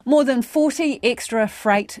More than 40 extra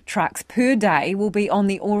freight trucks per day will be on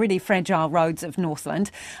the already fragile roads of Northland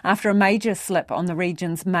after a major slip on the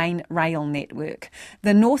region's main rail network.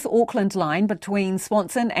 The North Auckland line between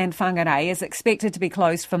Swanson and Whangarei is expected to be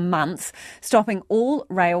closed for months, stopping all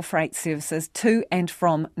rail freight services to and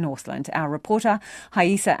from Northland. Our reporter,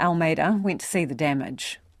 Haisa Almeida, went to see the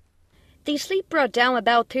damage. The slip brought down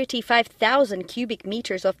about 35,000 cubic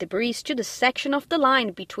metres of debris to the section of the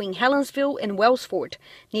line between Helensville and Wellsford,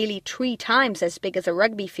 nearly 3 times as big as a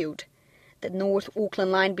rugby field. The North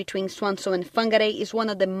Auckland line between Swanson and Whangarei is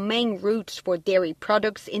one of the main routes for dairy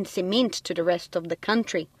products and cement to the rest of the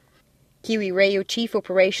country. KiwiRail Chief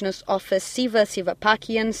Operations Officer Siva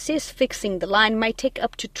Sivapakian says fixing the line might take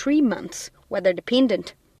up to 3 months, weather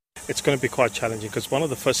dependent. It's going to be quite challenging because one of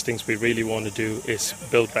the first things we really want to do is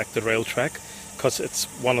build back the rail track because it's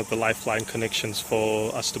one of the lifeline connections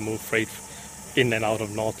for us to move freight in and out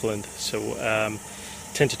of Northland. So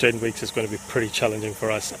 10 to 10 weeks is going to be pretty challenging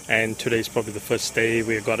for us, and today is probably the first day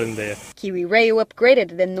we got in there. KiwiRail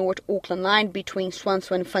upgraded the North Auckland line between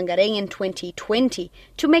Swanson and Whangarei in 2020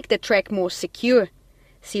 to make the track more secure.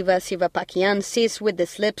 Siva Sivapakian says with the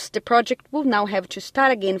slips, the project will now have to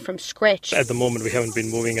start again from scratch. At the moment, we haven't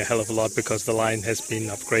been moving a hell of a lot because the line has been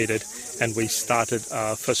upgraded, and we started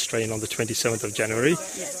our first train on the 27th of January.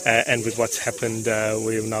 And with what's happened,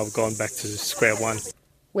 we've now gone back to square one.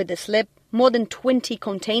 With the slip, more than 20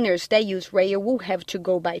 containers that use rail will have to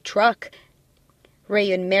go by truck.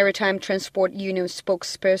 Rail and Maritime Transport Union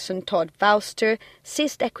spokesperson Todd Fauster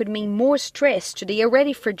says that could mean more stress to the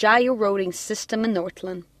already fragile roading system in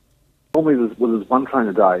Northland. Normally there's one train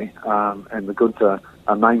a day, and the goods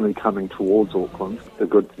are mainly coming towards Auckland. The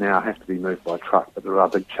goods now have to be moved by truck, but there are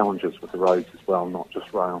big challenges with the roads as well, not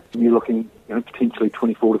just rail. You're looking potentially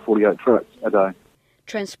 24 to 48 trucks a day.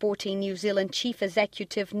 Transporting New Zealand Chief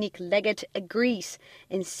Executive Nick Leggett agrees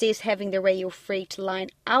and says having the rail freight line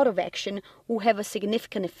out of action will have a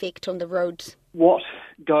significant effect on the roads. What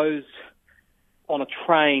goes on a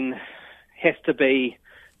train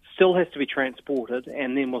still has to be transported,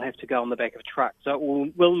 and then will have to go on the back of a truck. So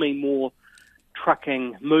it will mean more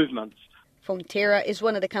trucking movements. Fonterra is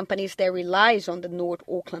one of the companies that relies on the North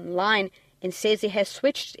Auckland line and says it has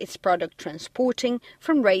switched its product transporting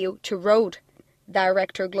from rail to road.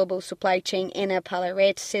 Director Global Supply Chain Anna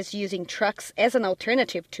Palaret says using trucks as an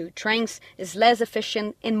alternative to trains is less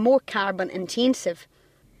efficient and more carbon intensive.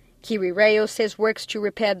 KiwiRail says works to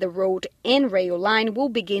repair the road and rail line will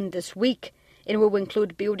begin this week. It will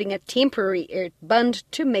include building a temporary earth bund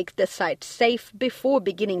to make the site safe before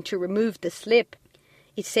beginning to remove the slip.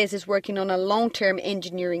 It says it's working on a long-term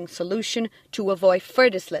engineering solution to avoid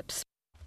further slips.